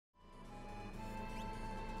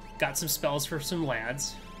Got some spells for some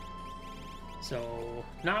lads. So,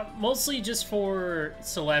 mostly just for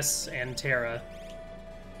Celeste and Terra.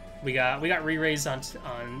 We got re-raised on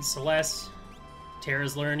Celeste.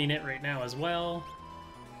 Terra's learning it right now as well.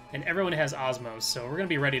 And everyone has Osmos, so we're gonna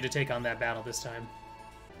be ready to take on that battle this time.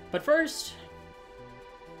 But first,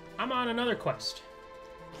 I'm on another quest.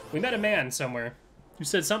 We met a man somewhere who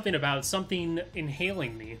said something about something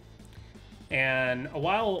inhaling me. And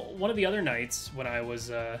one of the other nights when I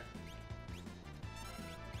was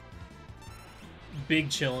big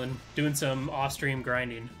chillin', doing some off-stream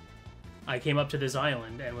grinding, I came up to this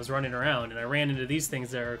island and was running around, and I ran into these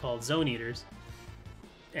things that are called Zone Eaters,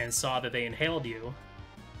 and saw that they inhaled you.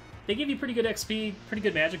 They give you pretty good XP, pretty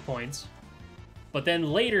good magic points. But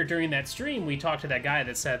then later during that stream, we talked to that guy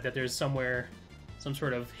that said that there's somewhere, some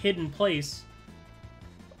sort of hidden place,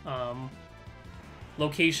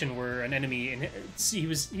 location where an enemy,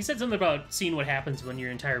 he said something about seeing what happens when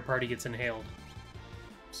your entire party gets inhaled.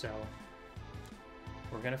 So,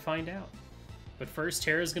 we're gonna find out. But first,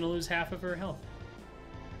 Terra's gonna lose half of her health.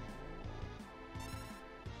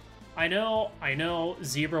 I know,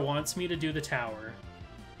 Zebra wants me to do the tower,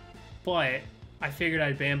 but I figured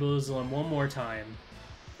I'd bamboozle him one more time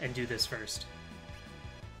and do this first.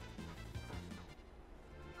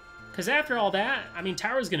 Because after all that, I mean,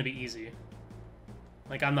 tower's gonna be easy.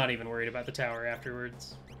 Like, I'm not even worried about the tower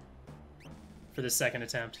afterwards for the second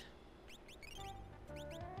attempt.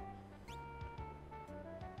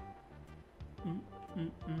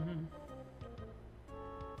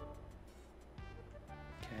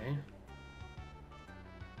 Okay.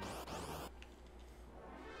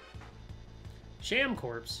 Sham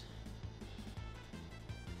corpse.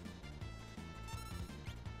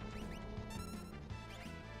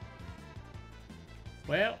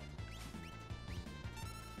 Well,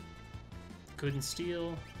 couldn't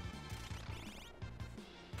steal.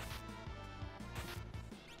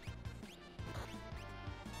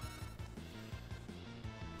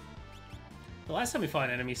 The last time we fought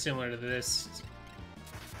an enemy similar to this,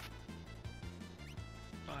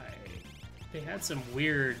 they had some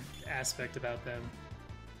weird aspect about them.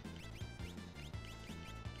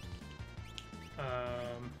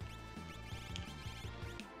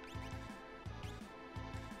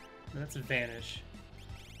 That's a vanish.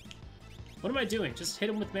 What am I doing? Just hit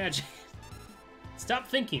him with magic. Stop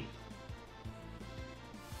thinking.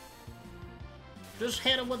 Just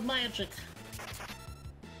hit him with magic.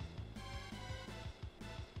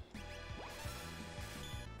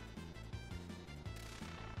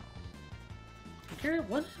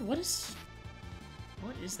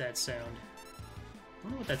 What is that sound? I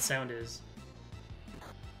don't know what that sound is.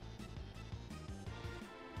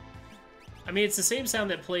 I mean, it's the same sound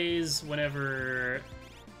that plays whenever...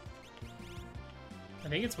 I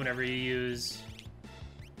think it's whenever you use...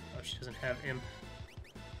 Oh, she doesn't have Imp.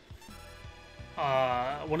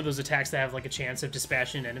 One of those attacks that have, like, a chance of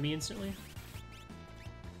dispatching an enemy instantly.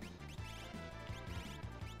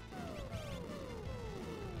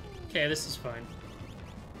 Okay, this is fine.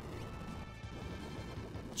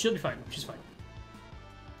 She'll be fine. She's fine.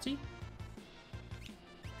 See?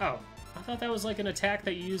 Oh. I thought that was like an attack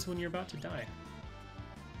that you use when you're about to die.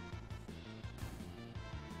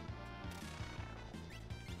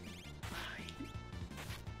 I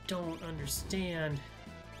don't understand.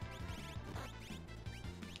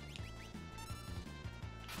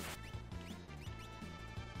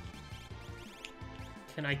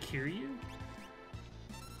 Can I cure you?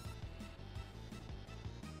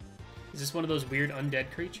 Is this one of those weird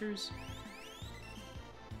undead creatures?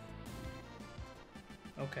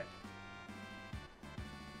 Okay.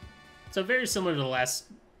 So very similar to the last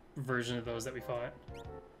version of those that we fought.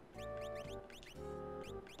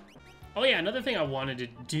 Oh yeah, another thing I wanted to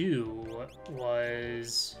do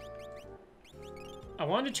was... I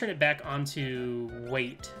wanted to turn it back onto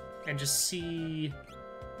weight and just see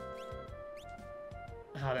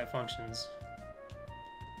how that functions.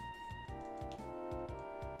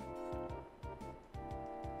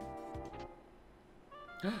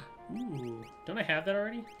 Ooh, don't I have that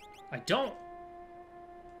already? I don't!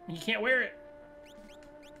 You can't wear it!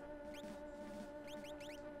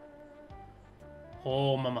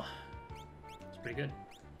 Oh, mama. It's pretty good.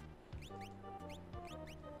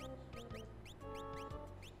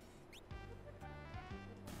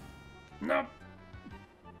 Nope.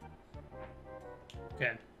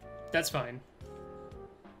 Okay, that's fine.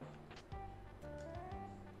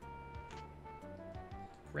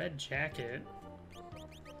 Red jacket.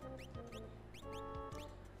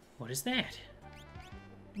 What is that?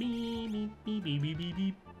 Beep, beep, beep, beep, beep, beep,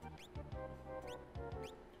 beep.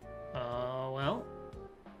 Well,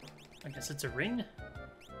 I guess it's a ring.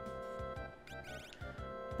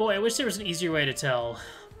 Boy, I wish there was an easier way to tell.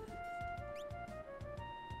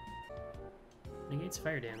 Negates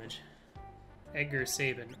fire damage. Edgar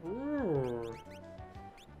Sabin. Ooh.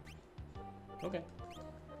 Okay.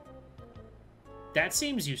 That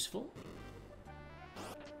seems useful.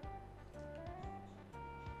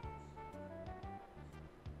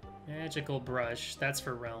 Magical brush. That's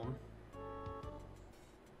for realm.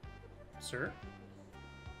 Sir?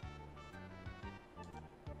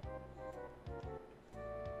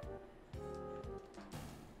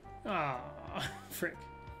 Ah, frick.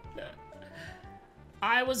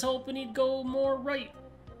 I was hoping he'd go more right.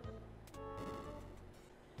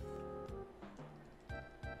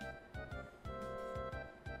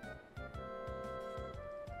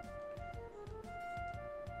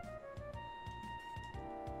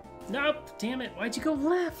 Nope, damn it. Why'd you go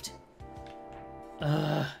left?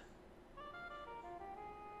 Another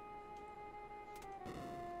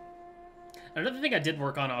thing I did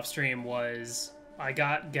work on off stream was I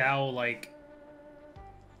got Gao like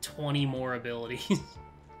 20 more abilities.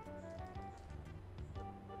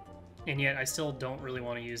 And yet I still don't really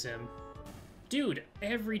want to use him. Dude,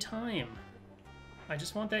 every time. I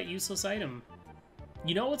just want that useless item.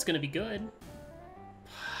 You know what's gonna be good.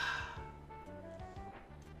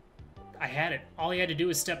 I had it. All he had to do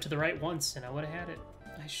was step to the right once, and I would have had it.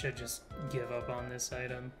 I should just give up on this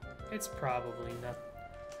item. It's probably not.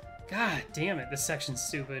 God damn it, this section's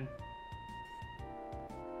stupid.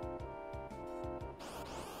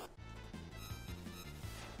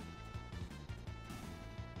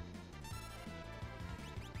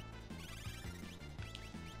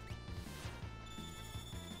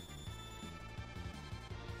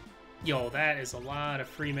 Yo, that is a lot of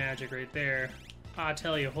free magic right there. I'll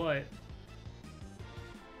tell you what.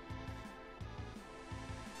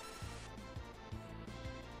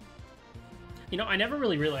 You know, I never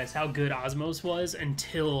really realized how good Osmos was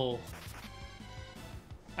until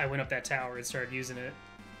I went up that tower and started using it.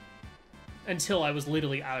 Until I was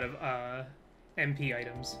literally out of MP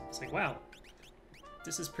items. It's like, wow,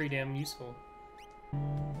 this is pretty damn useful.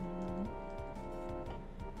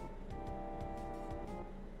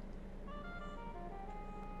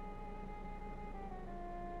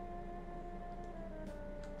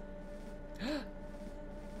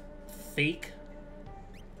 Fake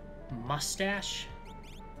mustache?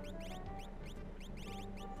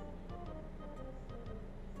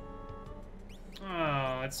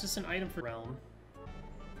 Oh, it's just an item for realm.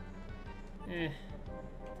 Eh.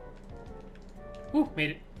 Woo,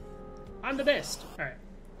 made it. I'm the best. Alright.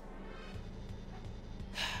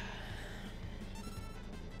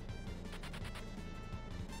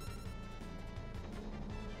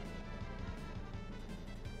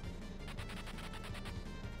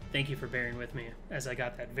 Thank you for bearing with me as I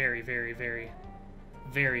got that very, very, very,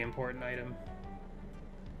 very important item.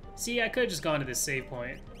 See, I could have just gone to this save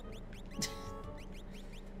point.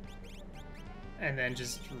 And then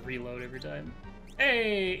just reload every time.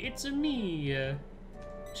 Hey, it's a me!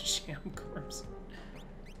 Sham corpse.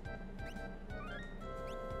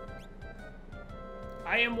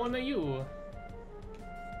 I am one of you.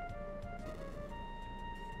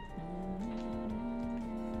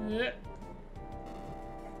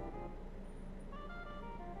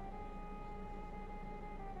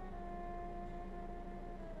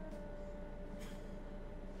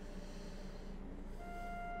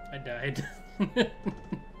 I died.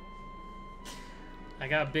 I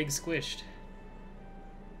got big squished.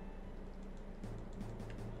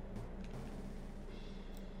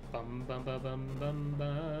 Bum bum ba bum bum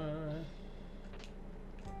ba.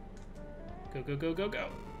 Go go go go go.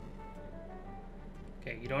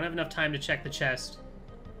 Okay, you don't have enough time to check the chest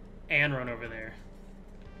and run over there.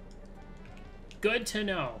 Good to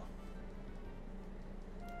know.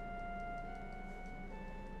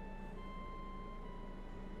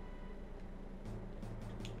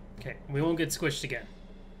 Okay, we won't get squished again.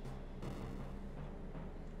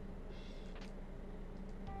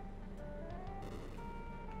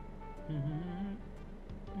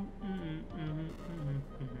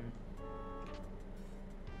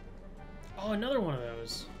 Oh, another one of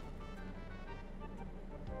those.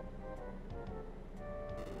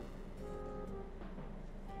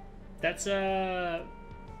 That's, I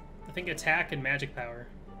think attack and magic power.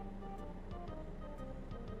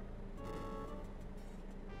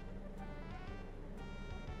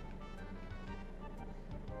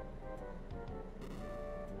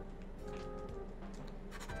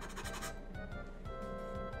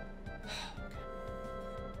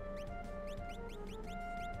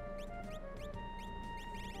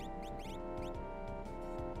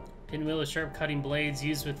 Pinwheel is sharp cutting blades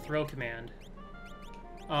used with throw command.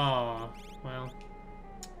 Oh, well.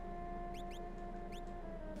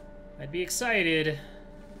 I'd be excited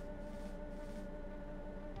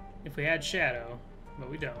if we had Shadow, but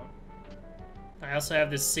we don't. I also have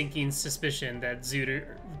this sinking suspicion that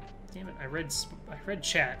Zooter... Damn it, I read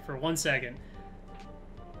chat for 1 second.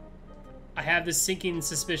 I have this sinking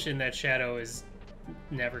suspicion that Shadow is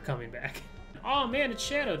never coming back. Oh man, it's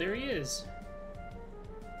Shadow, there he is.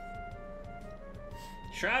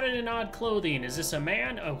 Shrouded in odd clothing, is this a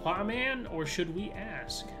man, a Hua-man, or should we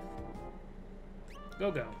ask?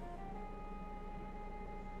 Go-Go.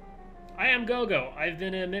 I am Go-Go. I've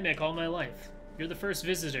been a mimic all my life. You're the first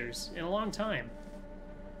visitors in a long time.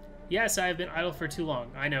 Yes, I have been idle for too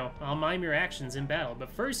long. I know. I'll mime your actions in battle,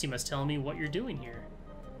 but first you must tell me what you're doing here.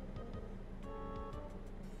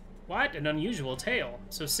 What? An unusual tale.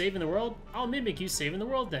 So saving the world? I'll mimic you saving the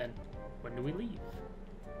world then. When do we leave?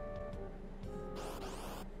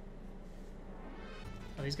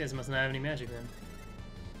 Oh, these guys must not have any magic then.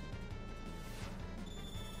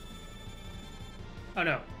 Oh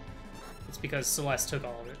no. It's because Celeste took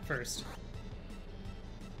all of it first.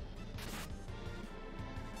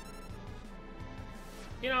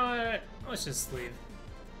 You know what? Let's just leave.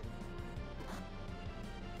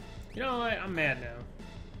 You know what? I'm mad now.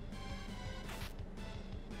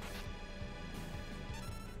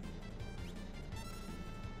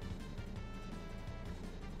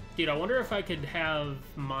 Dude, I wonder if I could have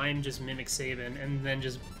mine just mimic Sabin and then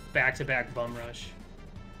just back-to-back bum rush.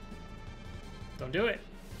 Don't do it.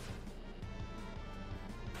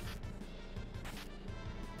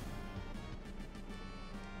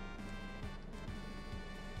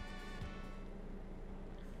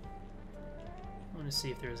 I want to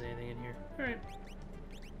see if there's anything in here. Alright.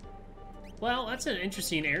 Well, that's an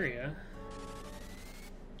interesting area.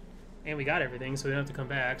 And we got everything, so we don't have to come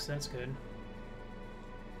back, so that's good.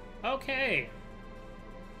 Okay.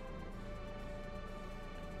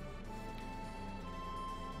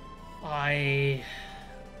 I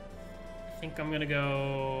think I'm gonna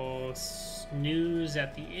go snooze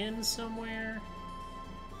at the inn somewhere.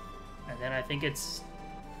 And then I think it's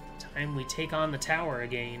time we take on the tower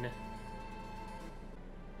again.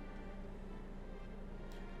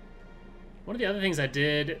 One of the other things I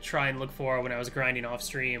did try and look for when I was grinding off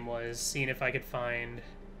stream was seeing if I could find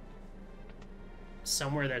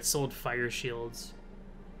somewhere that sold fire shields.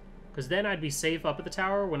 Because then I'd be safe up at the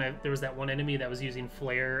tower when there was that one enemy that was using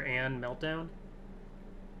Flare and Meltdown.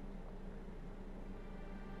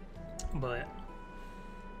 But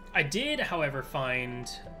I did, however, find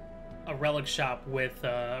a relic shop with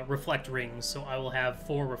reflect rings, so I will have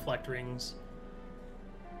 4 reflect rings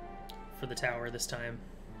for the tower this time.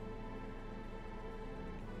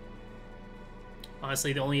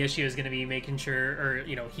 Honestly, the only issue is going to be making sure, or,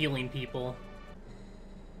 you know, healing people.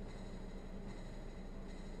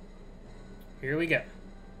 Here we go.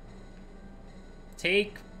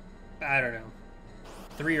 Take, I don't know,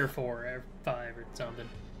 3 or 4 or 5 or something.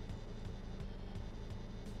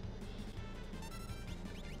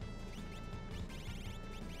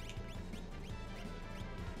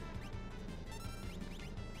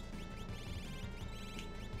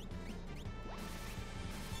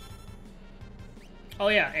 Oh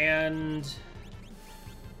yeah, and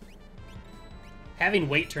having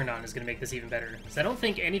wait turned on is going to make this even better. Because I don't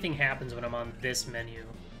think anything happens when I'm on this menu.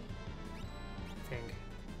 I think.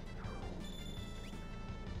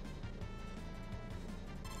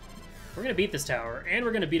 We're going to beat this tower, and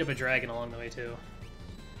we're going to beat up a dragon along the way too.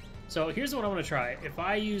 So here's what I want to try. If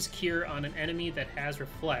I use Cure on an enemy that has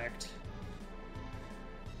Reflect,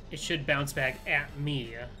 it should bounce back at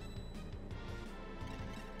me.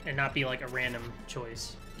 And not be like a random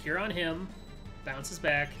choice. Cure on him, bounces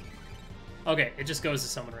back. Okay, it just goes to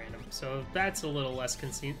someone random. So that's a little less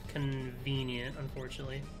convenient,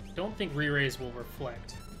 unfortunately. Don't think re-raise will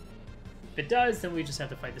reflect. If it does, then we just have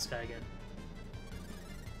to fight this guy again.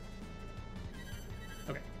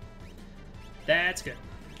 Okay. That's good.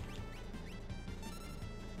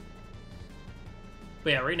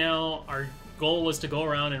 But yeah, right now, our goal was to go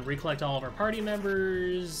around and recollect all of our party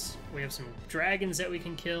members. We have some dragons that we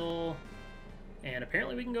can kill. And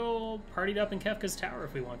apparently we can go partied up in Kefka's tower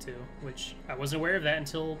if we want to, which I wasn't aware of that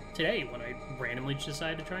until today when I randomly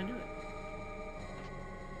decided to try and do it.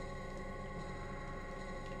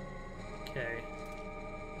 Okay.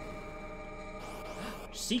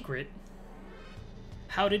 Secret?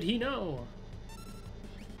 How did he know?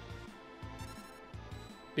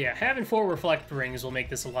 But yeah, having 4 reflect rings will make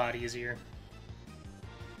this a lot easier.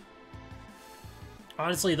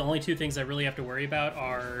 Honestly, the only 2 things I really have to worry about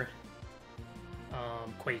are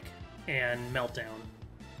Quake and Meltdown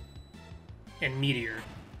and Meteor.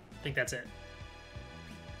 I think that's it.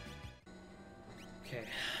 Okay,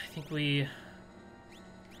 I think we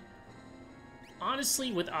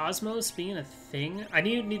Honestly, with Osmos being a thing, I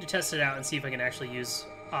need to test it out and see if I can actually use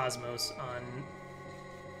Osmos on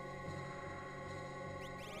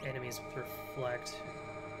enemies with Reflect.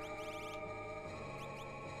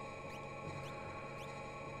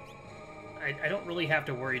 I don't really have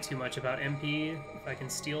to worry too much about MP if I can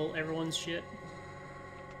steal everyone's shit.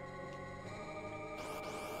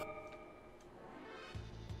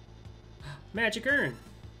 Magic urn!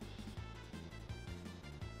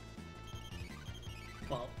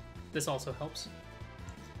 Well, this also helps.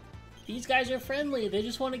 These guys are friendly, they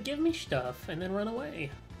just want to give me stuff and then run away.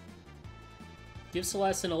 Give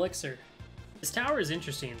Celeste an elixir. This tower is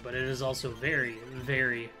interesting, but it is also very,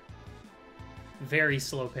 very, very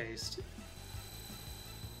slow-paced.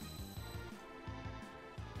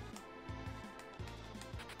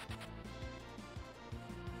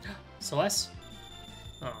 Celeste?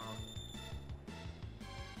 Aw.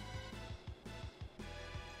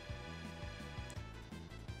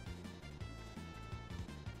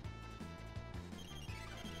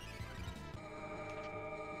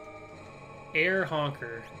 Air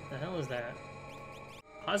Honker. The hell is that?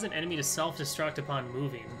 Cause an enemy to self-destruct upon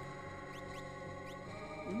moving.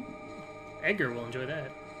 Ooh. Edgar will enjoy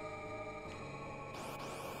that.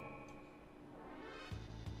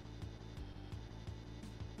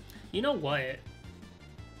 You know what?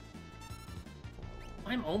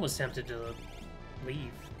 I'm almost tempted to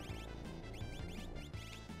leave.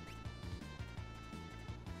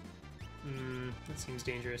 That seems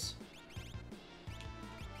dangerous.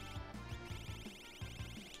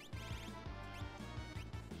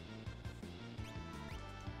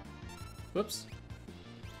 Whoops.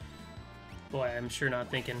 Boy, I'm sure not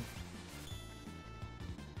thinking.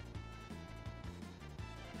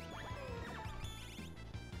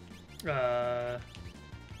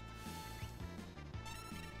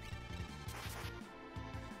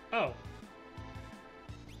 Oh.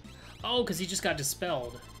 Oh, because he just got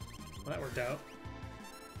dispelled. Well, that worked out.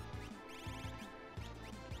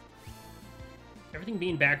 Everything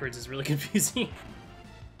being backwards is really confusing.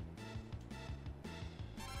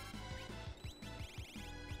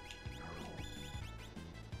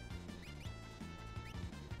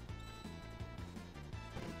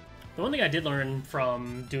 The one thing I did learn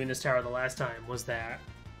from doing this tower the last time was that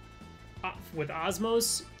with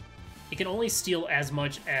Osmos, it can only steal as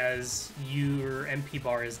much as your MP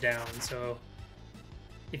bar is down. So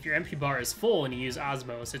if your MP bar is full and you use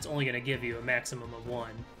Osmos, it's only going to give you a maximum of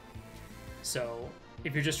 1. So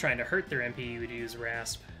if you're just trying to hurt their MP, you would use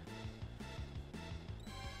Rasp.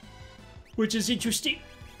 Which is interesting.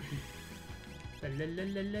 La, la, la,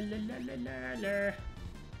 la, la, la, la, la, la.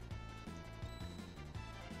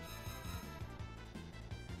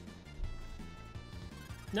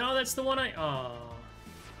 No, that's the one I... Oh,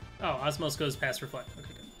 Osmos goes past Reflect.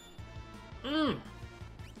 Okay, good.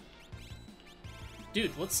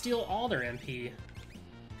 Dude, let's steal all their MP.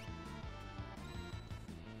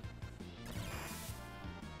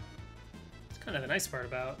 It's kind of the nice part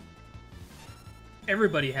about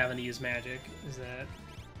everybody having to use magic, is that...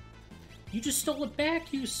 You just stole it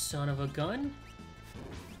back, you son of a gun!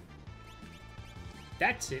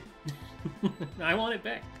 That's it. I want it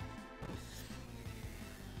back.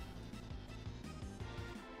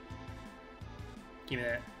 Give me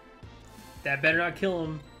that. That better not kill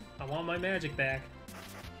him. I want my magic back.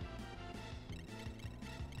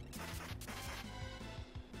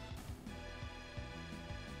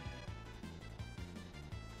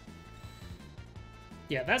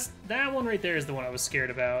 Yeah, that one right there is the one I was scared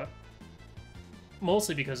about.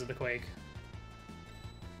 Mostly because of the Quake.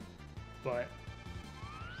 But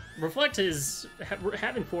Reflect is...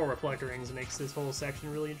 having 4 Reflect rings makes this whole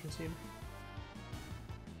section really interesting.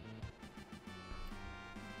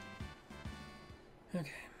 Okay.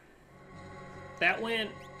 That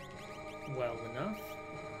went well enough.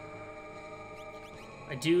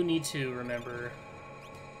 I do need to remember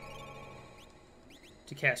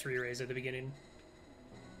to cast Re-Raise at the beginning.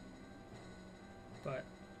 But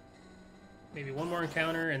maybe one more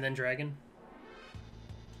encounter and then Dragon.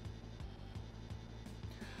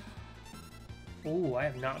 Ooh, I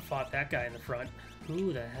have not fought that guy in the front.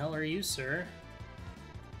 Who the hell are you, sir?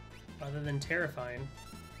 Other than terrifying.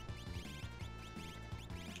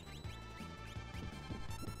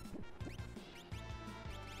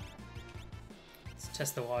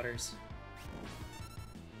 Test the waters.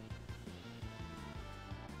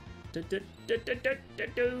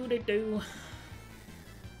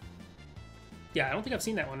 Yeah, I don't think I've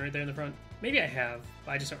seen that one right there in the front. Maybe I have,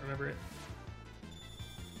 but I just don't remember it.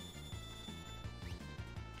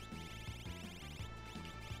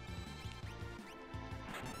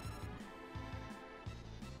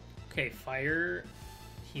 Okay, fire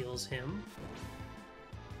heals him.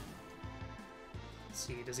 Let's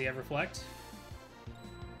see, does he have reflect?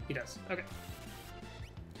 He does. Okay.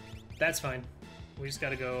 That's fine. We just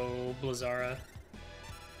gotta go Blizzara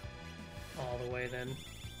all the way then.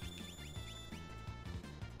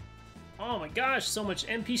 Oh my gosh, so much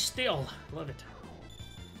MP still. Love it.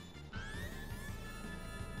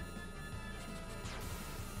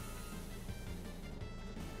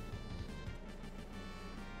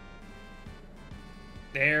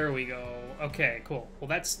 There we go. Okay, cool. Well,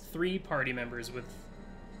 that's 3 party members with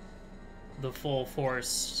the full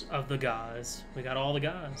force of the Gauze. We got all the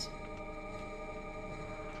Gauze.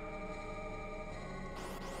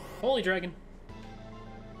 Holy dragon.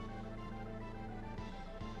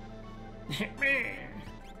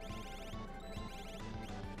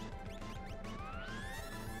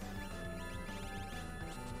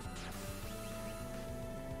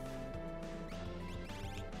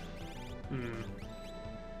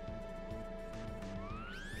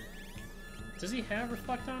 Does he have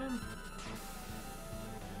reflect on him?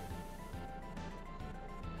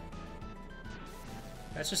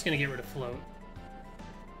 That's just gonna get rid of float.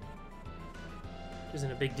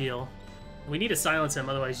 Isn't a big deal. We need to silence him,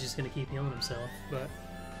 otherwise he's just gonna keep healing himself. But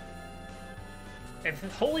if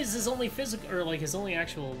Holy's his only physical, or like his only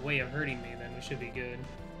actual way of hurting me, then we should be good.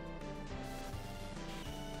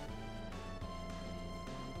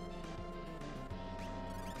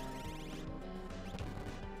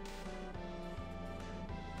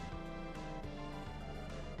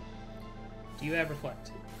 Do you have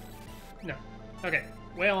reflect? No. Okay.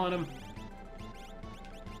 Wail on him.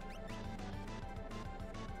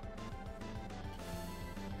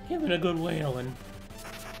 Give it a good wailing.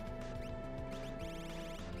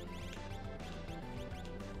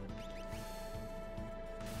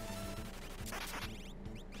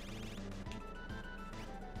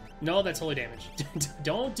 No, that's holy damage.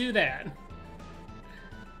 Don't do that.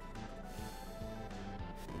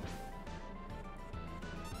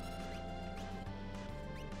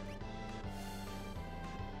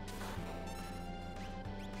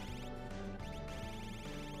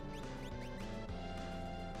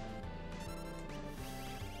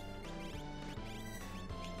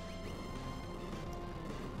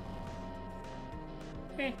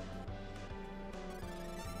 Okay.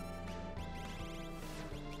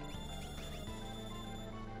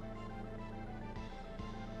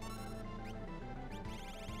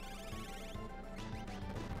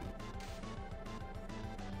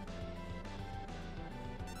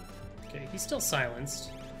 Okay, he's still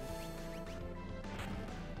silenced.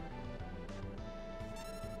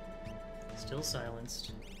 Still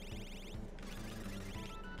silenced.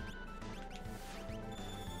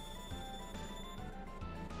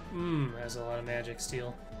 Has a lot of magic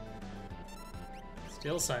steal.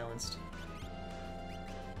 Still silenced.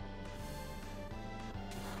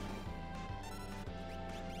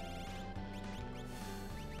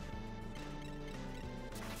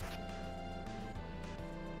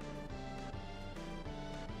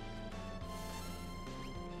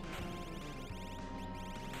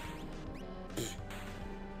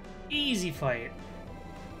 Easy fight.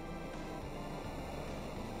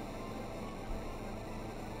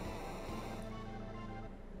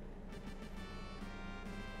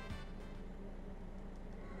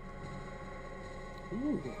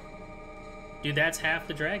 Ooh. Dude, that's half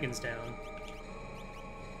the dragons down.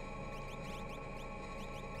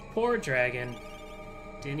 Poor dragon.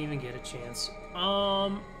 Didn't even get a chance.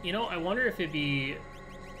 You know, I wonder if it'd be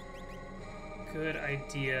a good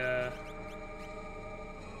idea.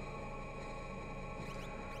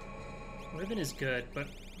 Ribbon is good, but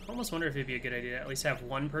I almost wonder if it'd be a good idea to at least have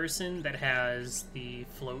one person that has the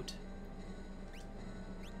float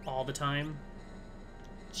all the time,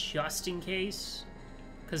 just in case.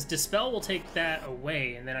 Because Dispel will take that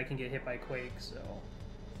away, and then I can get hit by Quake, so...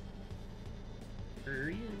 Here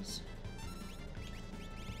he is.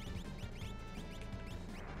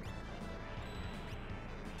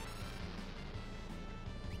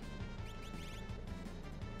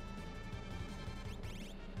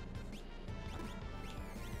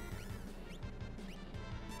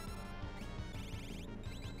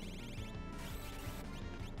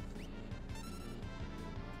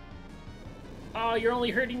 Oh, you're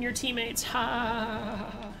only hurting your teammates.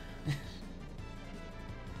 Ha!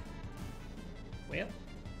 Well,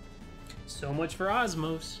 so much for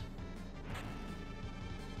Osmos.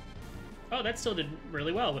 Oh, that still did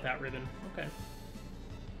really well without Ribbon. Okay.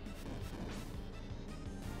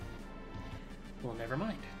 Well, never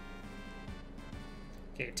mind.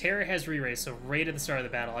 Okay, Terra has re-raise, so right at the start of the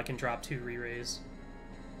battle I can drop 2 re-raise.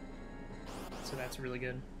 So that's really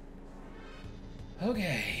good.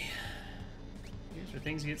 Okay. Here's where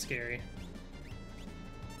things get scary.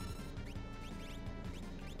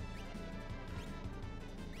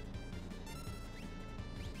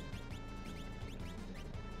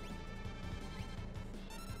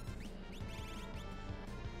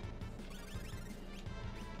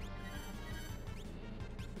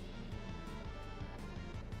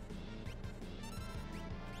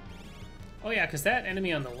 Oh yeah, because that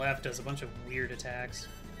enemy on the left does a bunch of weird attacks.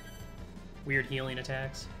 Weird healing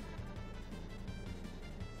attacks.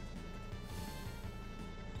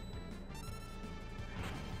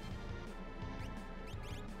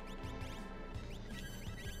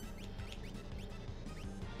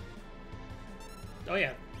 Oh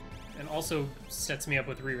yeah, and also sets me up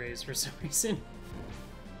with re-raise for some reason.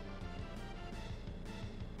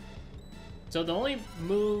 So the only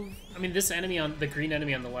move... I mean, this enemy on... the green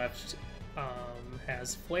enemy on the left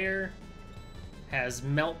has Flare, has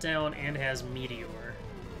Meltdown, and has Meteor.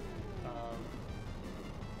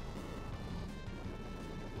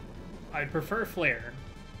 I'd prefer Flare,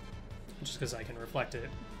 just because I can reflect it.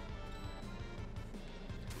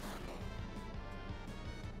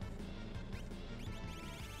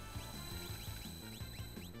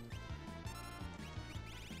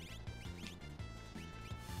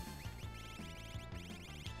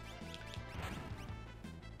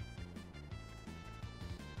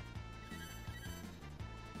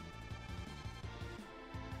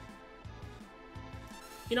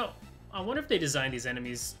 You know, I wonder if they designed these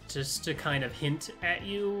enemies just to kind of hint at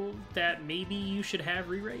you that maybe you should have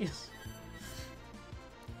re-raise.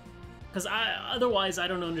 Because otherwise, I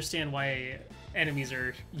don't understand why enemies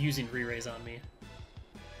are using re-raise on me.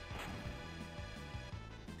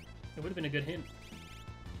 It would have been a good hint.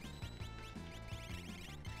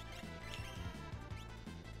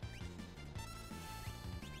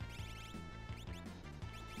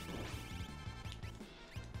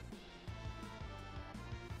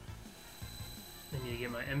 I need to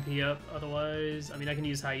get my MP up, otherwise... I mean, I can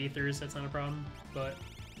use high ethers, that's not a problem, but...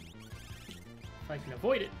 if I can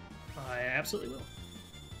avoid it, I absolutely will.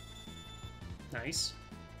 Nice.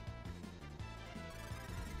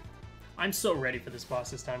 I'm so ready for this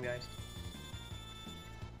boss this time, guys.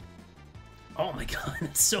 Oh my god,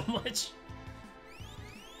 that's so much!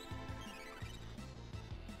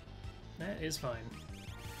 That is fine.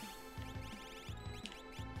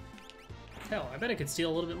 Hell, I bet I could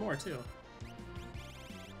steal a little bit more, too.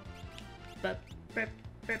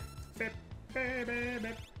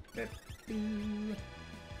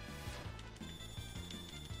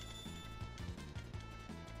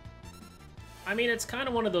 I mean, it's kind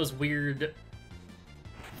of one of those weird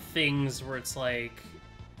things where it's like...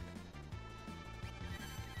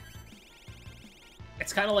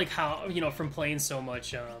 it's kind of like how, you know, from playing so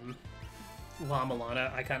much La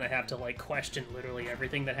Milana, I kind of have to, like, question literally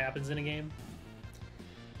everything that happens in a game.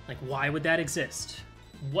 Like, why would that exist?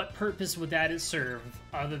 What purpose would that serve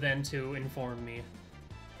other than to inform me?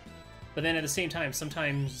 But then at the same time,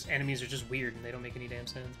 sometimes enemies are just weird and they don't make any damn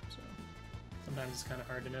sense. So sometimes it's kind of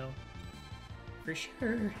hard to know. For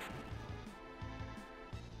sure.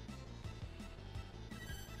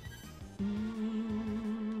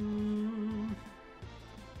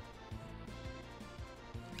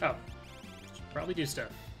 Oh. Should probably do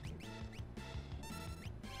stuff.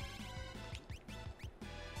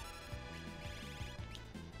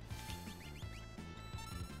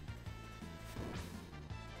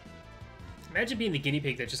 Imagine being the guinea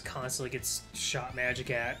pig that just constantly gets shot magic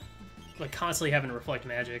at. Like, constantly having to reflect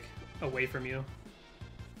magic away from you.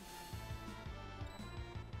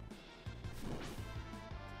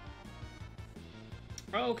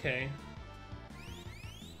 Oh, okay.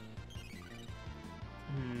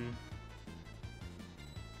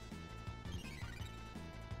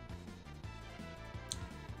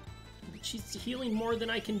 She's healing more than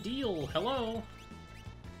I can deal. Hello?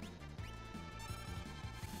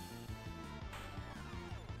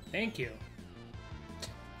 Thank you.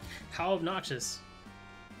 How obnoxious.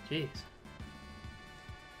 Jeez.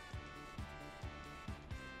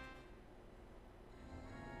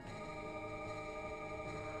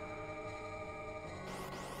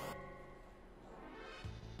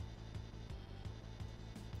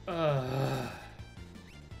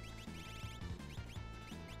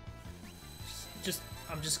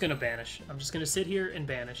 I'm just gonna banish. I'm just gonna sit here and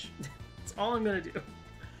banish. That's all I'm gonna do. I'm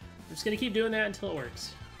just gonna keep doing that until it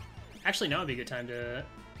works. Actually, now would be a good time to...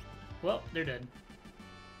 well, they're dead.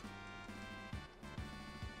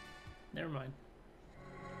 Never mind.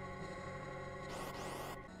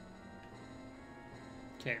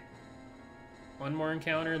 Okay. One more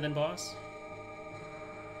encounter, then boss.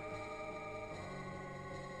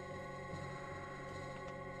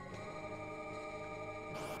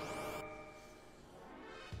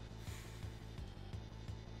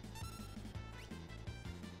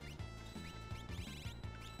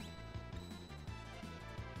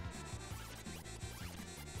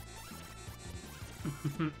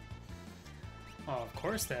 Oh, of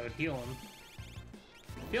course that would heal him.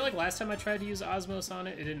 I feel like last time I tried to use Osmos on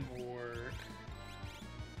it, it didn't work.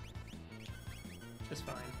 Just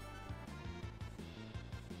fine.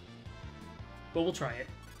 But we'll try it.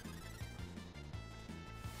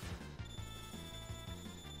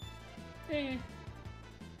 Eh.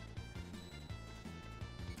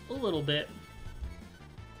 A little bit.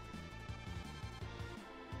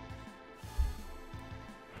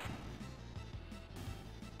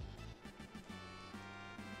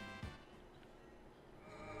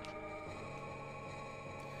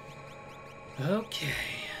 Okay.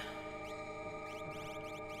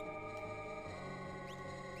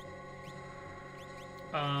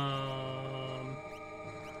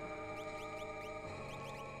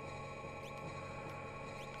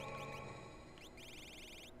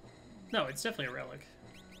 No, it's definitely a relic.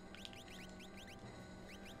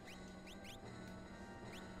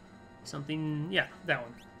 Something, yeah, that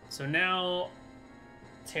one. So now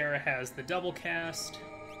Terra has the double cast.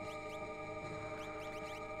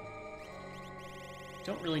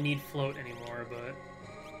 Don't really need float anymore, but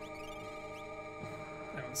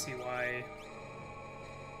I don't see why.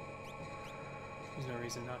 There's no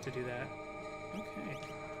reason not to do that. Okay.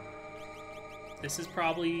 This is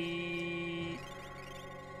probably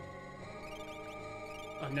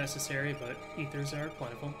unnecessary, but ethers are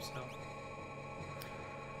plentiful, so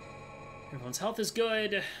everyone's health is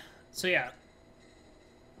good. So yeah,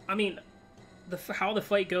 I mean, how the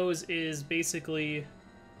fight goes is basically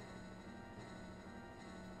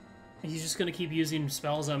he's just gonna keep using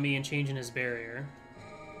spells on me and changing his barrier,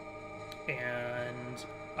 and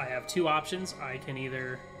I have two options. I can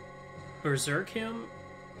either berserk him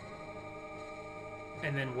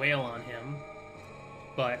and then wail on him,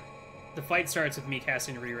 but the fight starts with me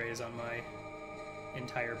casting re-raise on my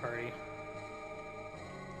entire party.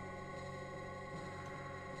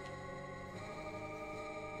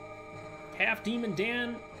 Half Demon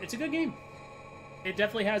Dan, it's a good game. It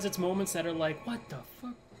definitely has its moments that are like, what the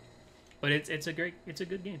fuck? But it's a good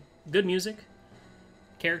game. Good music.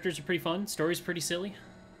 Characters are pretty fun. Story's pretty silly.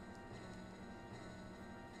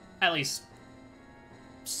 At least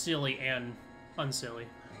silly and unsilly.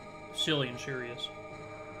 Silly and serious.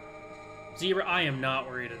 Zebra, I am not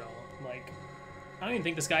worried at all. Like, I don't even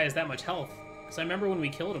think this guy has that much health. Because I remember when we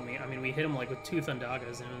killed him, we hit him like with 2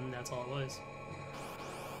 Thundagas, and that's all it was.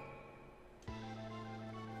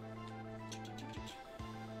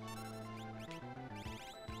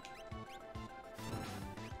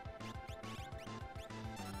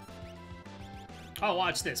 Oh,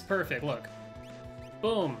 watch this. Perfect. Look.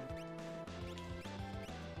 Boom.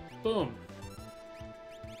 Boom.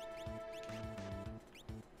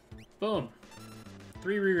 Boom.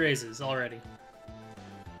 3 re-raises already.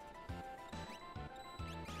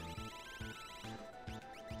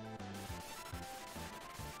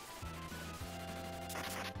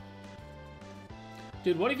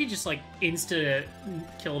 Dude, what if he just, like,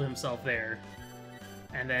 insta-killed himself there?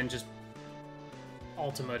 And then just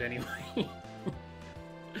ultimate anyway?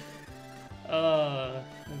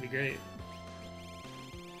 That'd be great.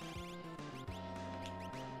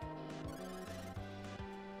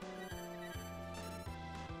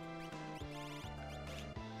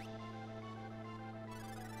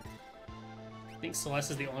 I think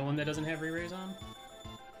Celeste is the only one that doesn't have re-raise on.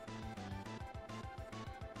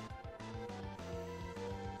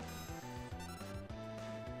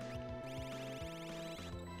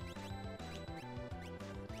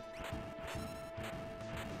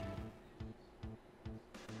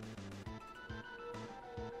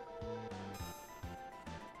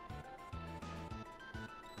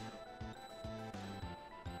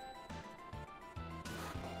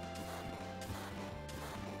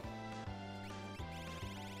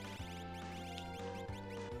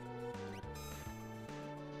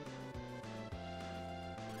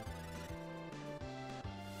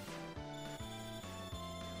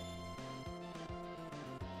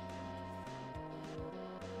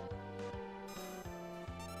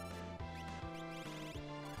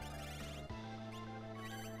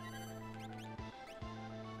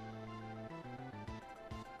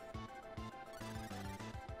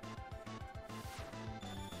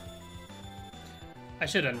 I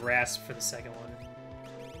should have unrasped for the second one.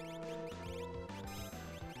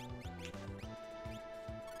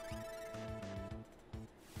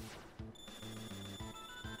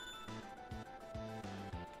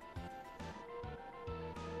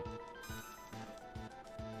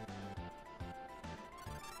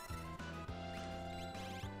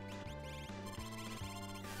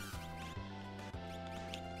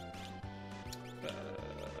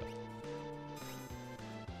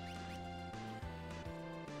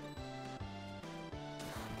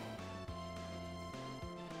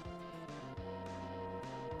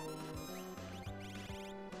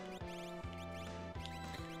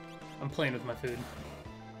 I'm playing with my food.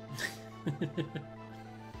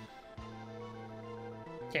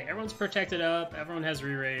 Okay, everyone's protected up. Everyone has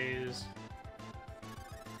re-raise.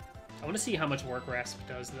 I want to see how much work Rasp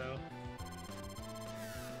does, though.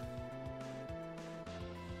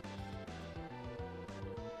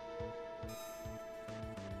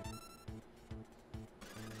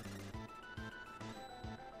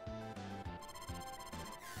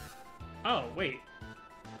 Oh, wait.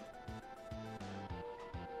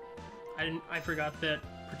 I forgot that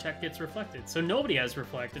Protect gets reflected. So nobody has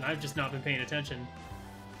Reflect, and I've just not been paying attention.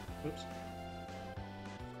 Oops.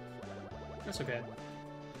 That's okay.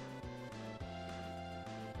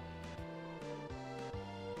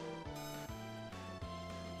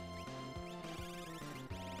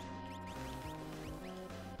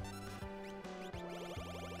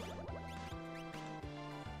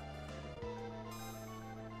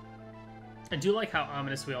 I do like how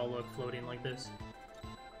ominous we all look floating like this.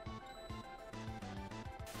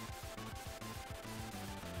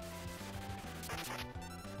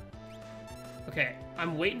 Okay,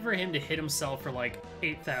 I'm waiting for him to hit himself for like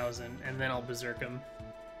 8,000, and then I'll berserk him.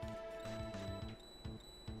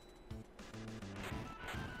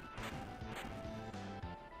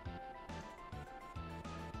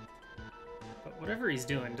 But whatever he's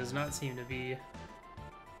doing does not seem to be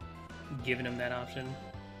giving him that option.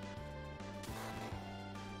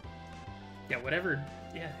 Yeah, whatever.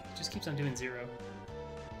 Yeah, he just keeps on doing 0.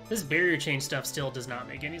 This barrier change stuff still does not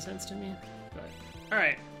make any sense to me. But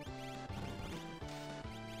alright.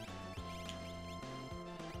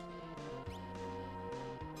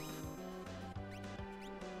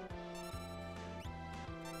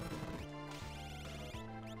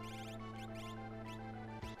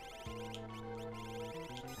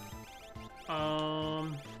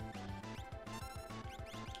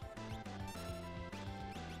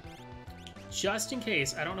 Just in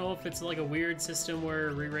case, I don't know if it's like a weird system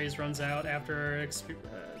where re-raise runs out after a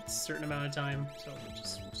certain amount of time, so we'll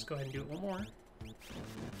just go ahead and do it one more,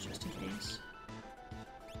 just in case.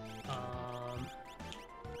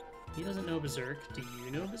 He doesn't know Berserk. Do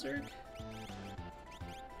you know Berserk?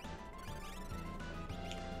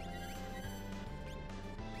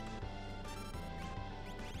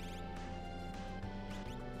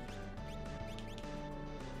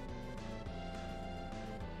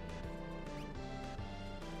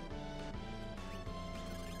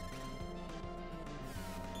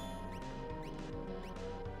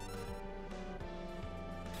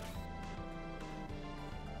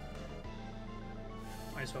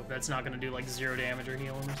 I just hope that's not gonna do like 0 damage or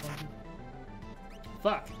heal him or something.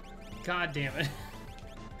 Fuck. God damn it.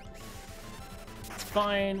 It's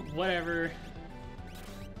fine, whatever.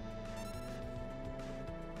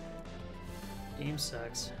 Game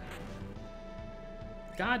sucks.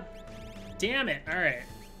 God damn it. Alright.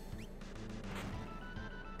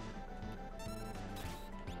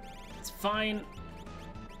 It's fine.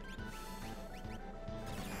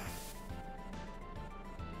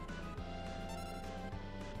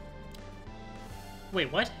 Wait,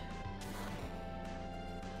 what?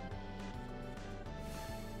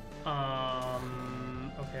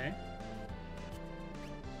 Okay.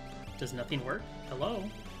 Does nothing work? Hello?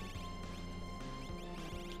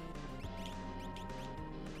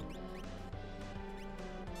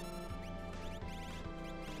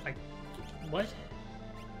 What?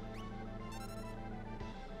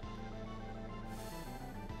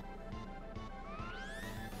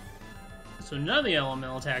 So none of the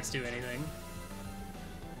elemental attacks do anything.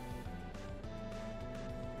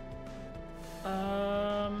 I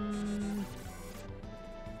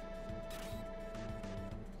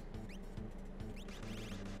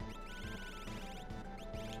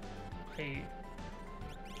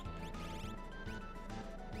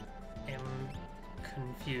am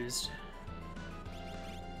confused.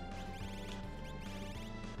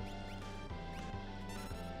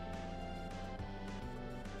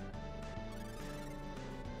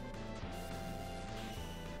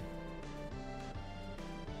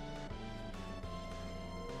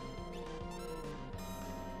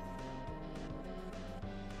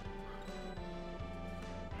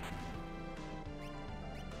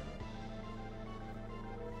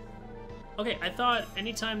 Okay, I thought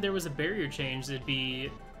anytime there was a barrier change, it'd be...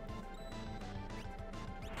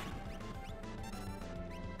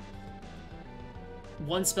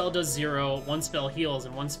 one spell does 0, one spell heals,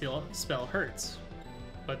 and one spell hurts.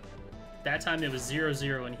 But that time it was 0,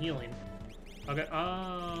 0, and healing. Okay,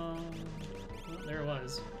 well, there it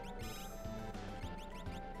was.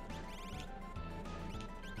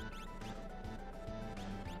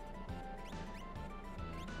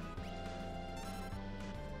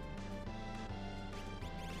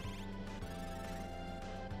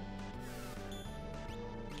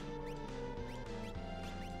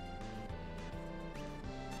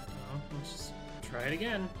 Try it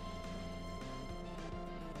again.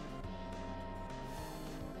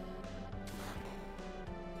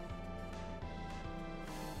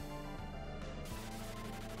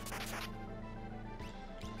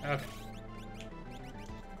 Okay.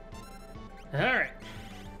 Alright.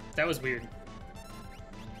 That was weird.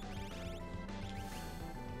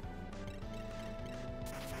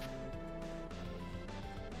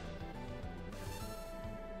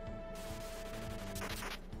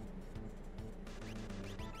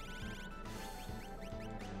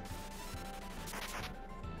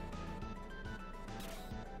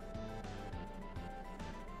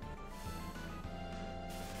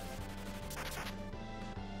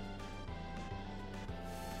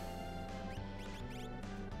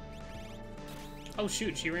 Oh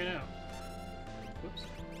shoot, she ran out. Whoops.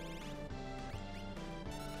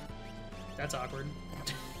 That's awkward.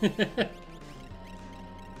 Okay.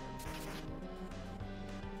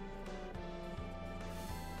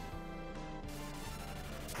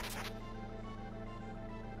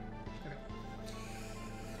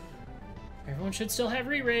 Everyone should still have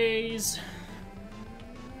re-raise.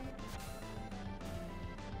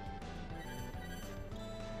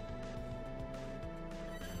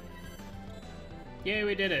 Yay,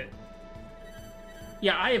 we did it.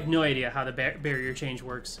 Yeah, I have no idea how the barrier change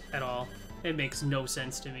works at all. It makes no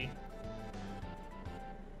sense to me.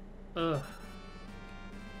 Ugh.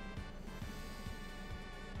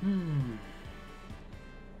 And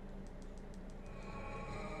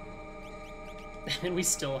we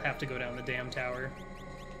still have to go down the damn tower.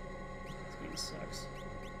 This game sucks.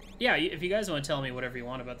 Yeah, if you guys want to tell me whatever you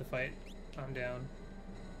want about the fight, I'm down.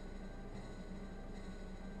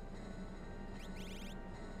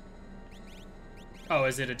 Oh,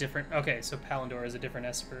 is it a different... Okay, so Palindor is a different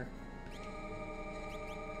Esper.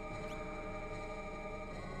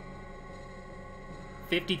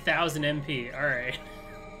 $50,000 MP. Alright.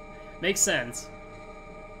 Makes sense.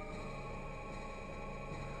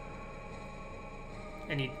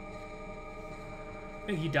 And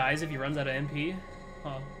he dies if he runs out of MP?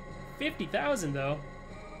 Huh. 50,000 though.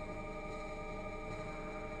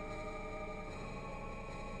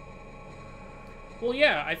 Well,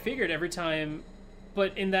 yeah, I figured every time...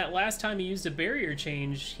 But in that last time he used a barrier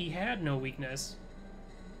change, he had no weakness.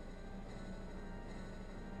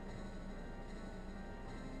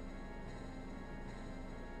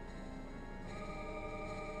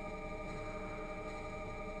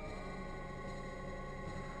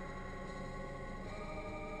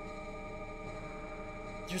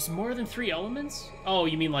 There's more than 3 elements? Oh,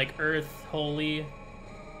 you mean like Earth, Holy?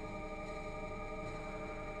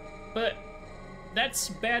 But that's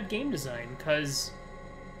bad game design, because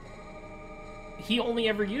he only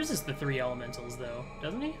ever uses the 3 elementals, though,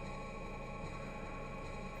 doesn't he?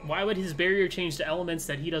 Why would his barrier change to elements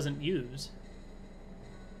that he doesn't use?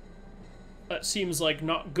 That seems like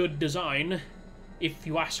not good design, if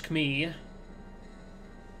you ask me.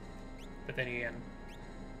 But then again,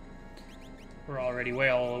 we're already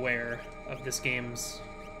well aware of this game's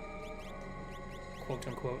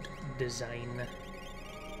quote-unquote design.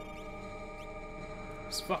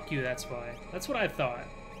 Just fuck you, that's why. That's what I thought.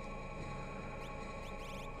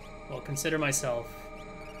 Well, consider myself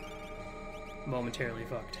momentarily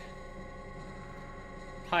fucked.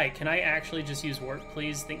 Hi, can I actually just use warp,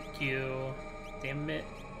 please? Thank you. Damn it.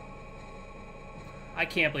 I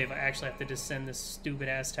can't believe I actually have to descend this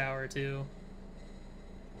stupid-ass tower, too.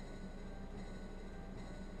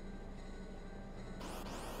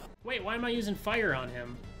 Wait, why am I using fire on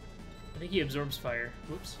him? I think he absorbs fire.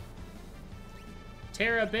 Whoops.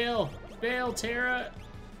 Terra, bail! Bail, Terra!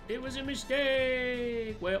 It was a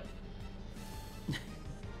mistake! Well...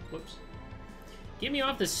 Whoops. Get me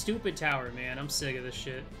off this stupid tower, man. I'm sick of this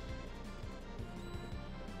shit.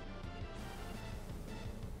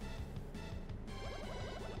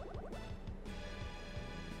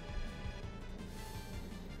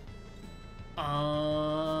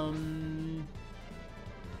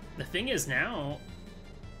 The thing is now...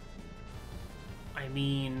 I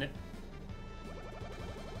mean...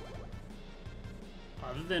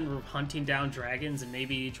 Other than hunting down dragons and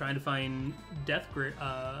maybe trying to find death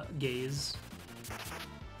gaze,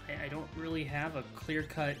 I don't really have a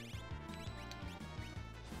clear-cut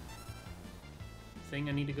thing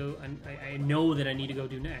I need to go... I know that I need to go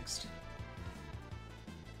do next.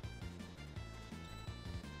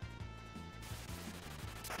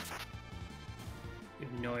 You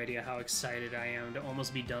have no idea how excited I am to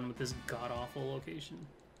almost be done with this god-awful location.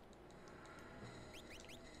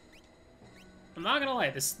 I'm not gonna lie,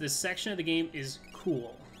 this section of the game is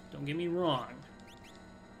cool. Don't get me wrong.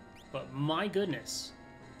 But my goodness,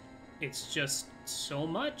 it's just so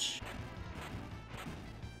much.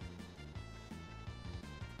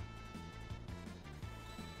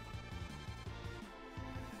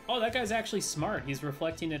 Oh, that guy's actually smart. He's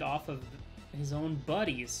reflecting it off of his own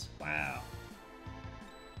buddies. Wow.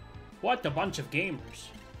 What a bunch of gamers.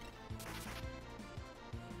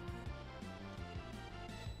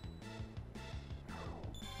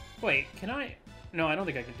 Wait, can I? No, I don't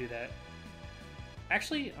think I can do that.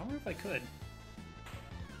 Actually, I wonder if I could.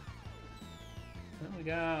 Well, we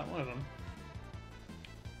got one of them.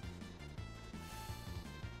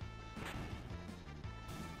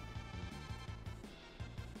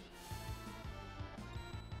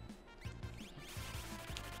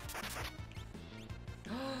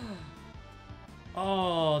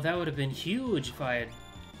 Oh, that would have been huge if I had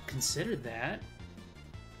considered that.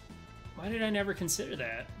 Why did I never consider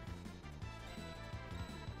that?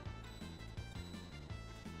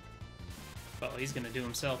 Well, he's gonna do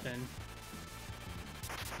himself in.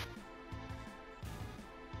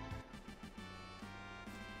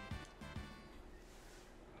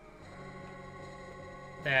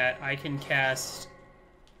 That I can cast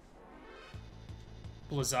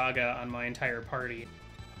Blizzaga on my entire party.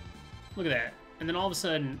 Look at that. And then all of a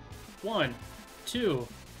sudden, 1, 2,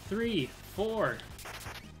 3, 4.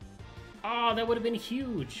 Oh, that would have been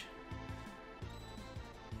huge.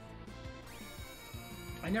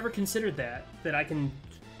 I never considered that I can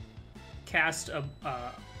cast a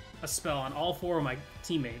spell on all 4 of my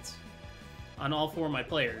teammates, on all 4 of my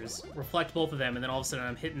players, reflect both of them, and then all of a sudden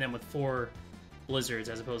I'm hitting them with 4 blizzards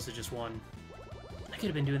as opposed to just 1. I could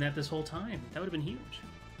have been doing that this whole time. That would have been huge.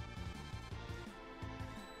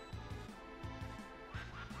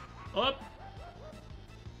 Up.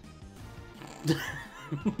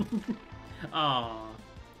 Aww.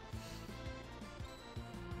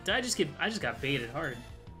 Did I just get? I just got baited hard.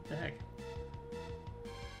 What the heck?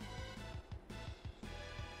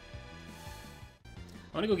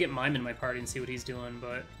 I want to go get Mime in my party and see what he's doing,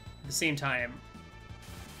 but at the same time,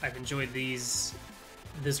 I've enjoyed this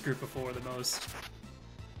group before the most.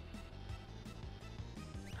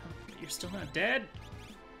 Oh, you're still not dead?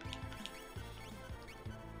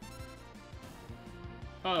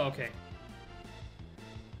 Oh, okay.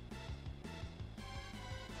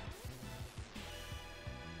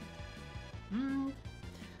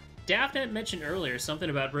 Daphne mentioned earlier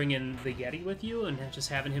something about bringing the Yeti with you and just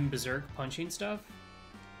having him berserk punching stuff.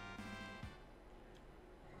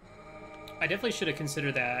 I definitely should have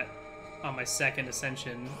considered that on my second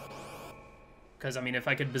ascension. Because, I mean, if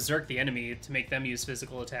I could berserk the enemy to make them use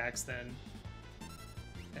physical attacks, then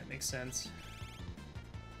that makes sense.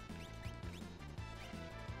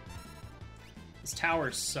 This tower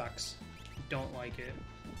sucks. Don't like it.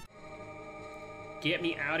 Get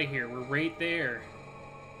me out of here. We're right there.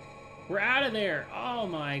 We're out of there. Oh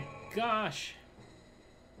my gosh.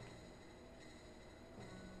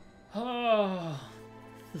 Oh.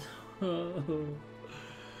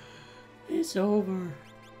 It's over.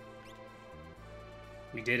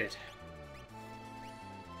 We did it.